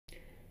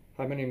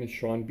Hi, my name is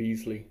Sean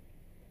Beasley.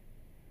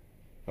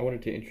 I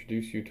wanted to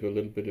introduce you to a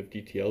little bit of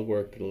DTL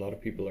work that a lot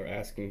of people are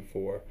asking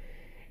for.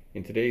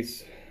 In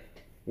today's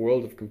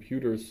world of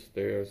computers,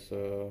 there's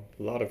a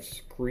lot of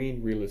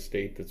screen real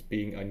estate that's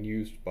being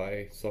unused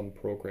by some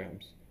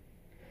programs.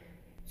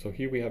 So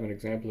here we have an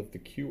example of the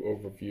queue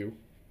overview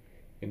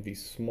in the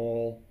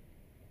small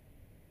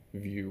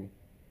view.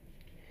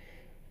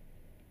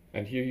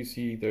 And here you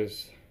see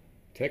there's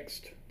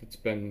text that's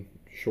been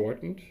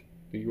shortened,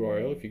 the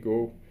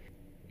URL.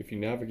 If you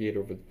navigate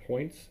over the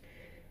points,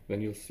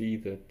 then you'll see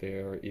that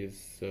there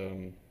is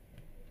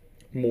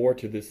more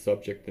to this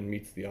subject than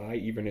meets the eye.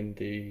 Even in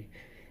the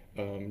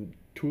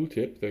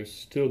tooltip, there's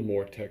still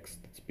more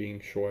text that's being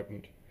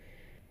shortened.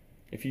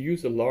 If you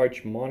use a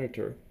large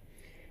monitor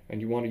and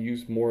you want to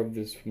use more of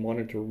this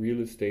monitor real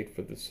estate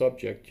for the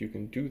subject, you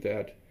can do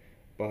that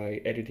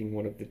by editing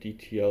one of the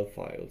DTL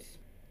files.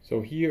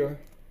 So here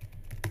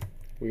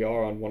we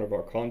are on one of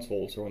our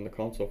consoles, or on the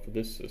console for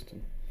this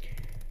system.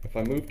 If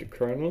I move to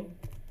kernel,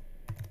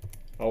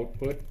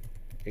 output,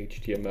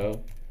 HTML,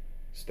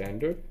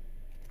 standard,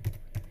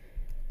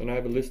 then I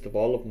have a list of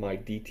all of my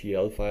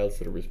DTL files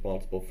that are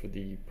responsible for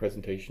the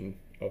presentation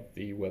of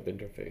the web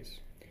interface.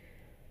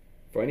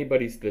 For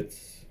anybody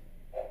that's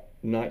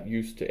not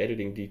used to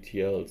editing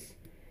DTLs,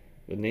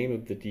 the name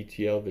of the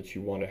DTL that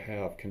you want to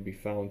have can be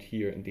found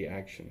here in the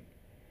action.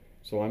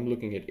 So I'm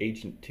looking at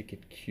agent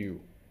ticket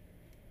queue.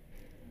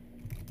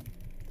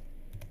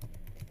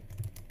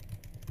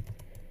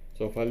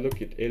 So if I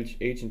look at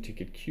agent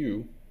ticket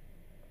queue,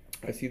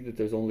 I see that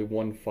there's only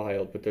one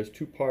file, but there's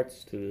two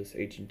parts to this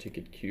agent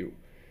ticket queue.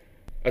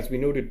 As we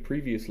noted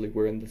previously,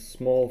 we're in the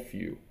small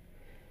view.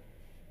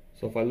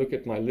 So if I look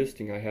at my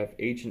listing, I have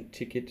agent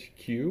ticket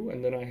queue,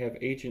 and then I have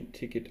agent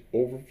ticket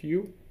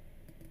overview,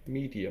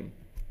 medium.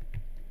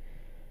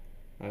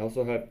 I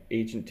also have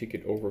agent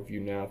ticket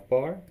overview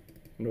navbar,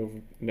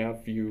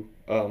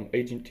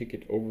 agent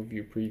ticket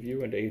overview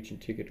preview, and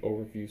agent ticket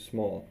overview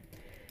small.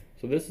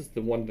 So this is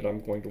the one that I'm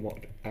going to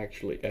want to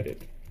actually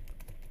edit.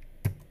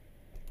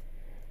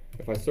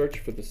 If I search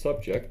for the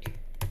subject,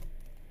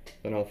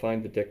 then I'll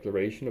find the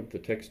declaration of the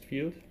text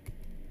field.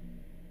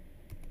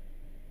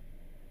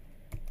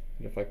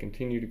 And if I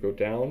continue to go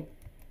down,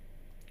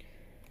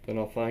 then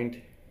I'll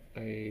find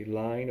a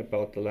line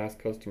about the last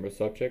customer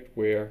subject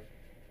where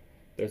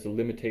there's a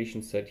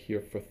limitation set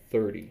here for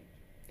 30.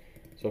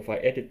 So if I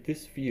edit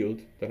this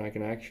field, then I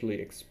can actually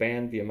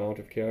expand the amount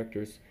of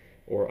characters,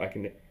 or I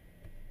can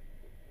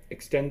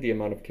extend the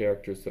amount of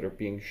characters that are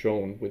being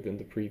shown within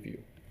the preview.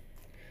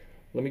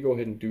 Let me go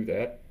ahead and do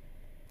that.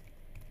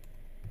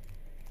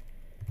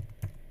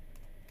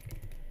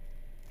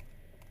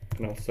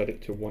 And I'll set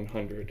it to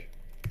 100.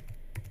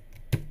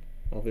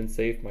 I'll then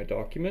save my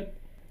document.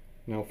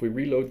 Now if we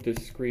reload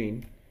this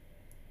screen,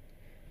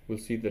 we'll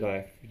see that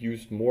I've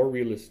used more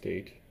real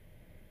estate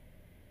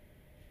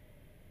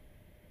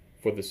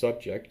for the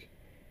subject,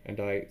 and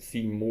I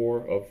see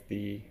more of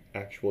the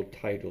actual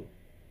title.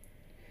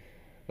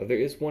 Now, there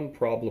is one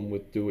problem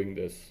with doing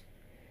this.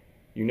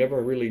 You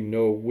never really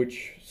know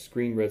which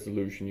screen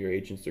resolution your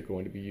agents are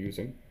going to be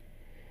using,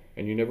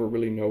 and you never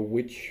really know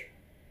which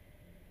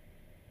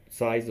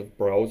size of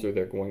browser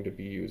they're going to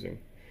be using.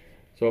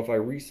 So if I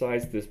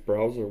resize this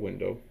browser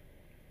window,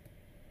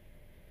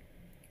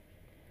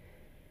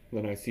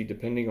 then I see,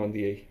 depending on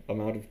the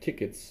amount of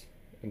tickets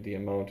and the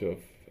amount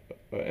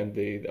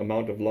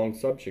of long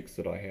subjects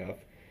that I have,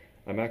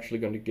 I'm actually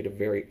going to get a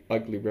very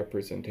ugly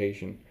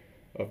representation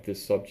of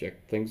this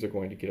subject. Things are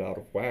going to get out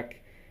of whack,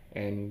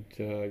 and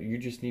you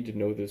just need to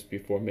know this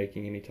before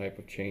making any type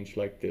of change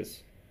like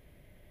this.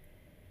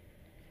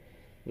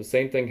 The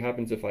same thing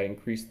happens if I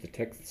increase the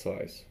text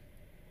size.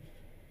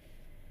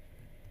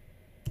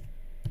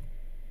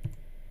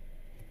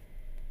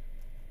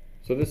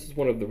 So this is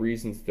one of the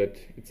reasons that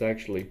it's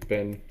actually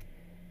been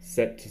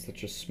set to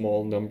such a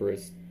small number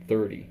as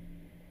 30,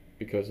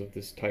 because of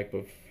this type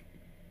of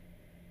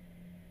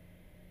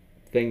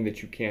thing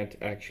that you can't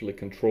actually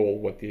control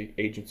what the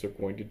agents are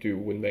going to do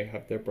when they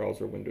have their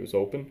browser windows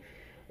open,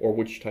 or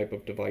which type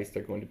of device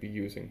they're going to be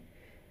using.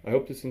 I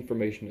hope this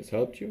information has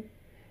helped you,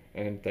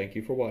 and thank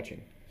you for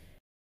watching.